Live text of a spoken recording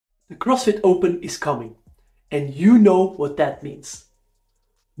The CrossFit Open is coming, and you know what that means.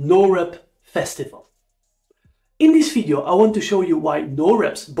 No Rep Festival. In this video, I want to show you why no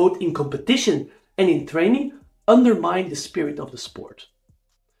reps, both in competition and in training, undermine the spirit of the sport.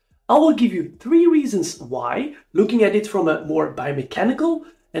 I will give you 3 reasons why, looking at it from a more biomechanical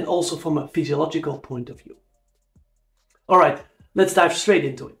and also from a physiological point of view. Alright, let's dive straight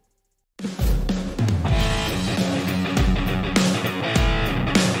into it.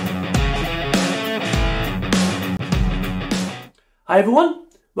 Hi everyone,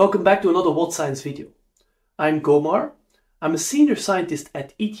 welcome back to another wod-science video. I'm Gomar. I'm a senior scientist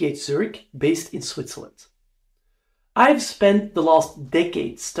at ETH Zurich, based in Switzerland. I've spent the last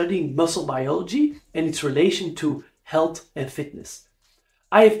decade studying muscle biology and its relation to health and fitness.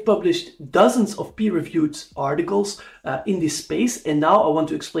 I have published dozens of peer-reviewed articles in this space, and now I want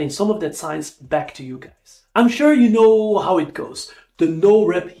to explain some of that science back to you guys. I'm sure you know how it goes. The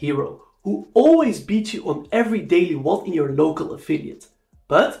no-rep hero, who always beats you on every daily WOD in your local affiliate.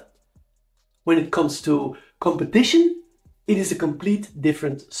 But when it comes to competition, it is a complete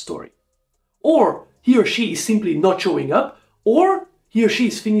different story. Or he or she is simply not showing up, or he or she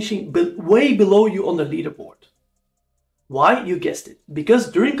is finishing way below you on the leaderboard. Why? You guessed it.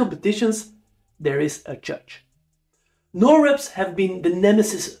 Because during competitions, there is a judge. No reps have been the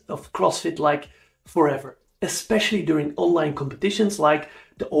nemesis of CrossFit like forever, especially during online competitions like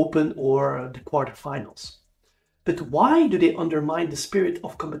the Open or the quarterfinals. But why do they undermine the spirit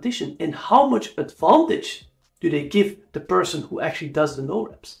of competition, and how much advantage do they give the person who actually does the no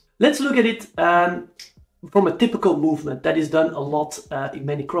reps? Let's look at it from a typical movement that is done a lot in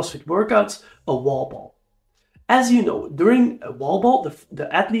many CrossFit workouts, a wall ball. As you know, during a wall ball,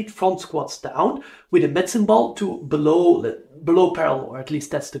 the athlete front squats down with a medicine ball to below parallel, or at least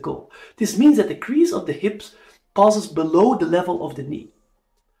that's the goal. This means that the crease of the hips passes below the level of the knee.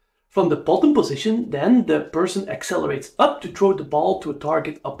 From the bottom position, then the person accelerates up to throw the ball to a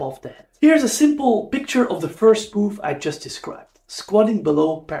target above the head. Here's a simple picture of the first move I just described, squatting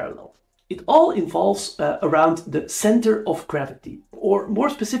below parallel. It all involves around the center of gravity, or more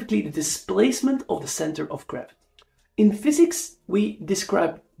specifically, the displacement of the center of gravity. In physics, we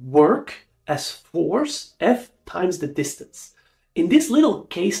describe work as force F times the distance. In this little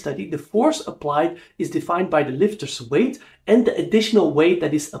case study, the force applied is defined by the lifter's weight and the additional weight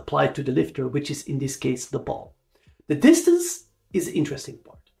that is applied to the lifter, which is in this case the ball. The distance is the interesting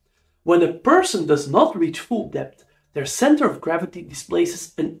part. When a person does not reach full depth, their center of gravity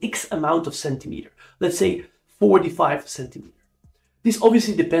displaces an X amount of centimeter, let's say 45 centimeter. This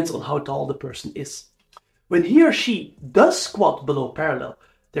obviously depends on how tall the person is. When he or she does squat below parallel,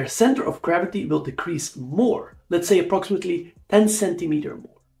 their center of gravity will decrease more, let's say approximately 10 centimeter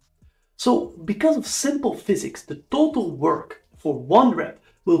more. So because of simple physics, the total work for one rep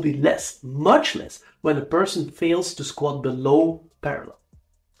will be less, much less, when a person fails to squat below parallel.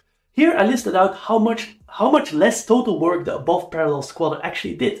 Here I listed out how much less total work the above parallel squatter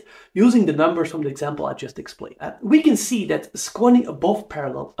actually did, using the numbers from the example I just explained. We can see that squatting above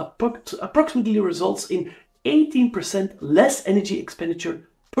parallel approximately results in 18% less energy expenditure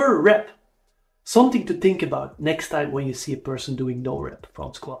per rep. Something to think about next time when you see a person doing no rep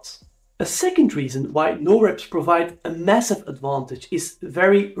front squats. A second reason why no reps provide a massive advantage is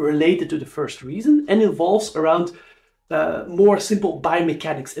very related to the first reason and involves around more simple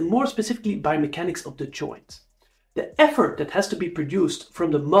biomechanics, and more specifically biomechanics of the joint. The effort that has to be produced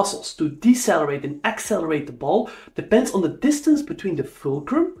from the muscles to decelerate and accelerate the ball depends on the distance between the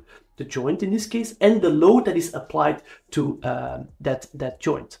fulcrum, the joint in this case, and the load that is applied to that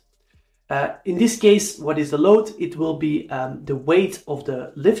joint. In this case, what is the load? It will be the weight of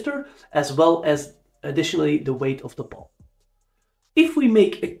the lifter as well as additionally the weight of the ball. If we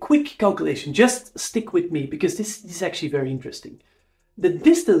make a quick calculation, just stick with me because this is actually very interesting. The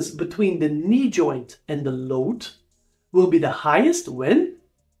distance between the knee joint and the load will be the highest when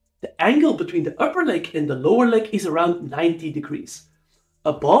the angle between the upper leg and the lower leg is around 90 degrees.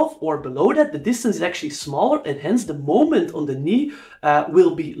 Above or below that, the distance is actually smaller, and hence the moment on the knee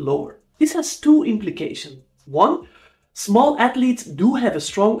will be lower. This has 2 implications. One, small athletes do have a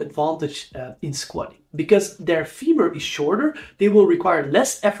strong advantage in squatting. Because their femur is shorter, they will require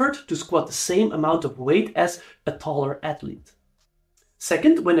less effort to squat the same amount of weight as a taller athlete.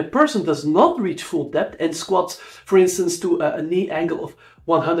 Second, when a person does not reach full depth and squats, for instance, to a knee angle of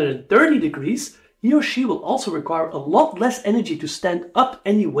 130 degrees, he or she will also require a lot less energy to stand up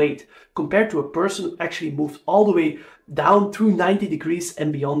any weight compared to a person who actually moved all the way down through 90 degrees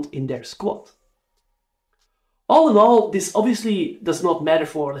and beyond in their squat. All in all, this obviously does not matter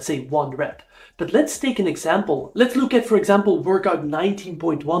for, let's say, one rep. But let's take an example. Let's look at, for example, workout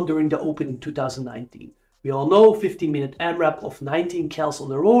 19.1 during the Open in 2019. We all know 15-minute AMRAP of 19 cals on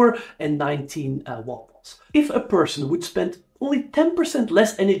the rower and 19 wall balls. If a person would spend only 10%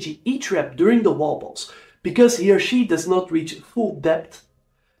 less energy each rep during the wall balls because he or she does not reach full depth,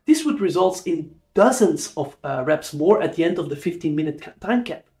 this would result in dozens of reps more at the end of the 15-minute time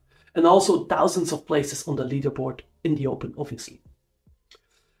cap, and also thousands of places on the leaderboard in the Open, obviously.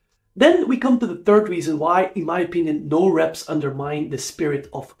 Then we come to the third reason why, in my opinion, no reps undermine the spirit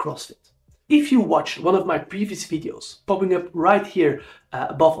of CrossFit. If you watch one of my previous videos, popping up right here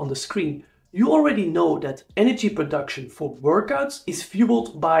above on the screen, you already know that energy production for workouts is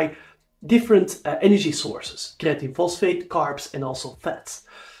fueled by different energy sources: creatine phosphate, carbs, and also fats.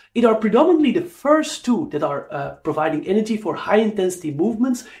 It are predominantly the first two that are providing energy for high intensity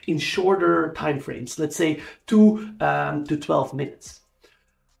movements in shorter time frames, let's say 2 to 12 minutes.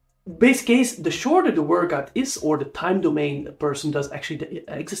 Base case, the shorter the workout is, or the time domain a person does actually the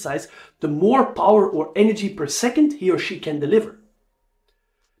exercise, the more power or energy per second he or she can deliver.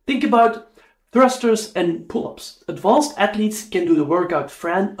 Think about thrusters and pull-ups. Advanced athletes can do the workout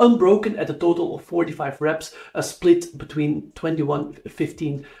Fran unbroken at a total of 45 reps, a split between 21,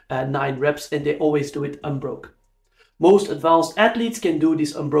 15, 9 reps, and they always do it unbroken. Most advanced athletes can do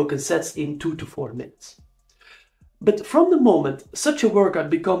these unbroken sets in 2 to 4 minutes. But from the moment such a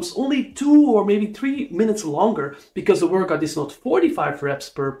workout becomes only 2 or maybe 3 minutes longer, because the workout is not 45 reps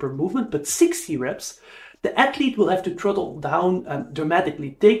per movement, but 60 reps, the athlete will have to throttle down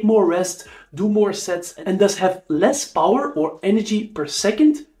dramatically, take more rest, do more sets, and thus have less power or energy per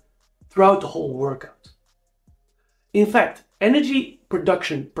second throughout the whole workout. In fact, energy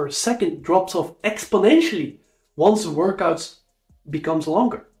production per second drops off exponentially once the workout becomes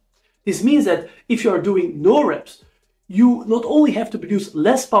longer. This means that if you are doing no reps, you not only have to produce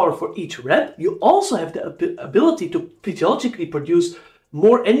less power for each rep, you also have the ability to physiologically produce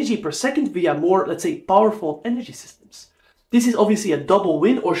more energy per second via more, let's say, powerful energy systems. This is obviously a double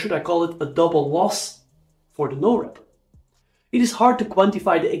win, or should I call it a double loss for the no rep. It is hard to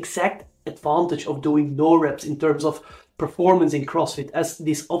quantify the exact advantage of doing no reps in terms of performance in CrossFit, as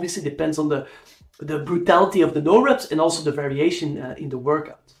this obviously depends on the brutality of the no reps and also the variation in the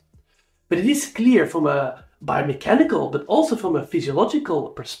workout. But it is clear from a biomechanical, but also from a physiological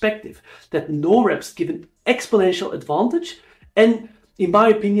perspective, that no reps give an exponential advantage, and in my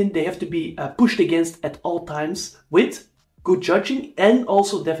opinion, they have to be pushed against at all times with good judging and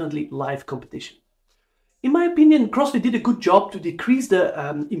also definitely live competition. In my opinion, CrossFit did a good job to decrease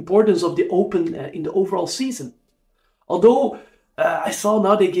the importance of the Open in the overall season. Although I saw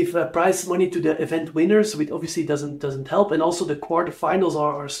now they give prize money to the event winners, which obviously doesn't help, and also the quarterfinals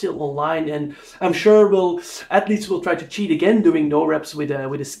are still online, and I'm sure athletes will try to cheat again doing no reps with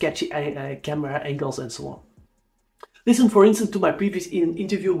a sketchy camera angles and so on. Listen, for instance, to my previous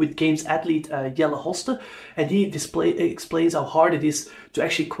interview with Games athlete Jelle Hoste, and he explains how hard it is to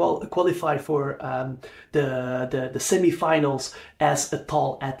actually qualify for the semi-finals as a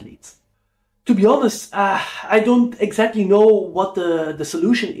tall athlete. To be honest, I don't exactly know what the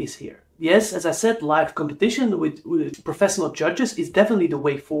solution is here. Yes, as I said, live competition with professional judges is definitely the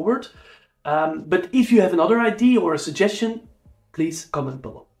way forward. But if you have another idea or a suggestion, please comment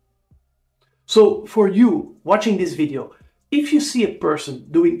below. So for you watching this video, if you see a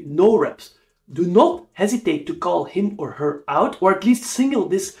person doing no reps, do not hesitate to call him or her out, or at least signal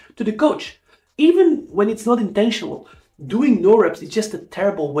this to the coach. Even when it's not intentional, doing no reps is just a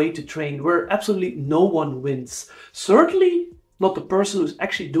terrible way to train where absolutely no one wins. Certainly not the person who's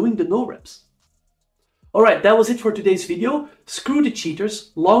actually doing the no reps. Alright, that was it for today's video. Screw the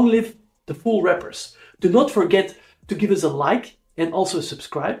cheaters, long live the full reppers. Do not forget to give us a like and also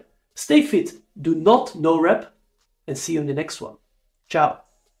subscribe. Stay fit, do not no rep, and see you in the next one. Ciao.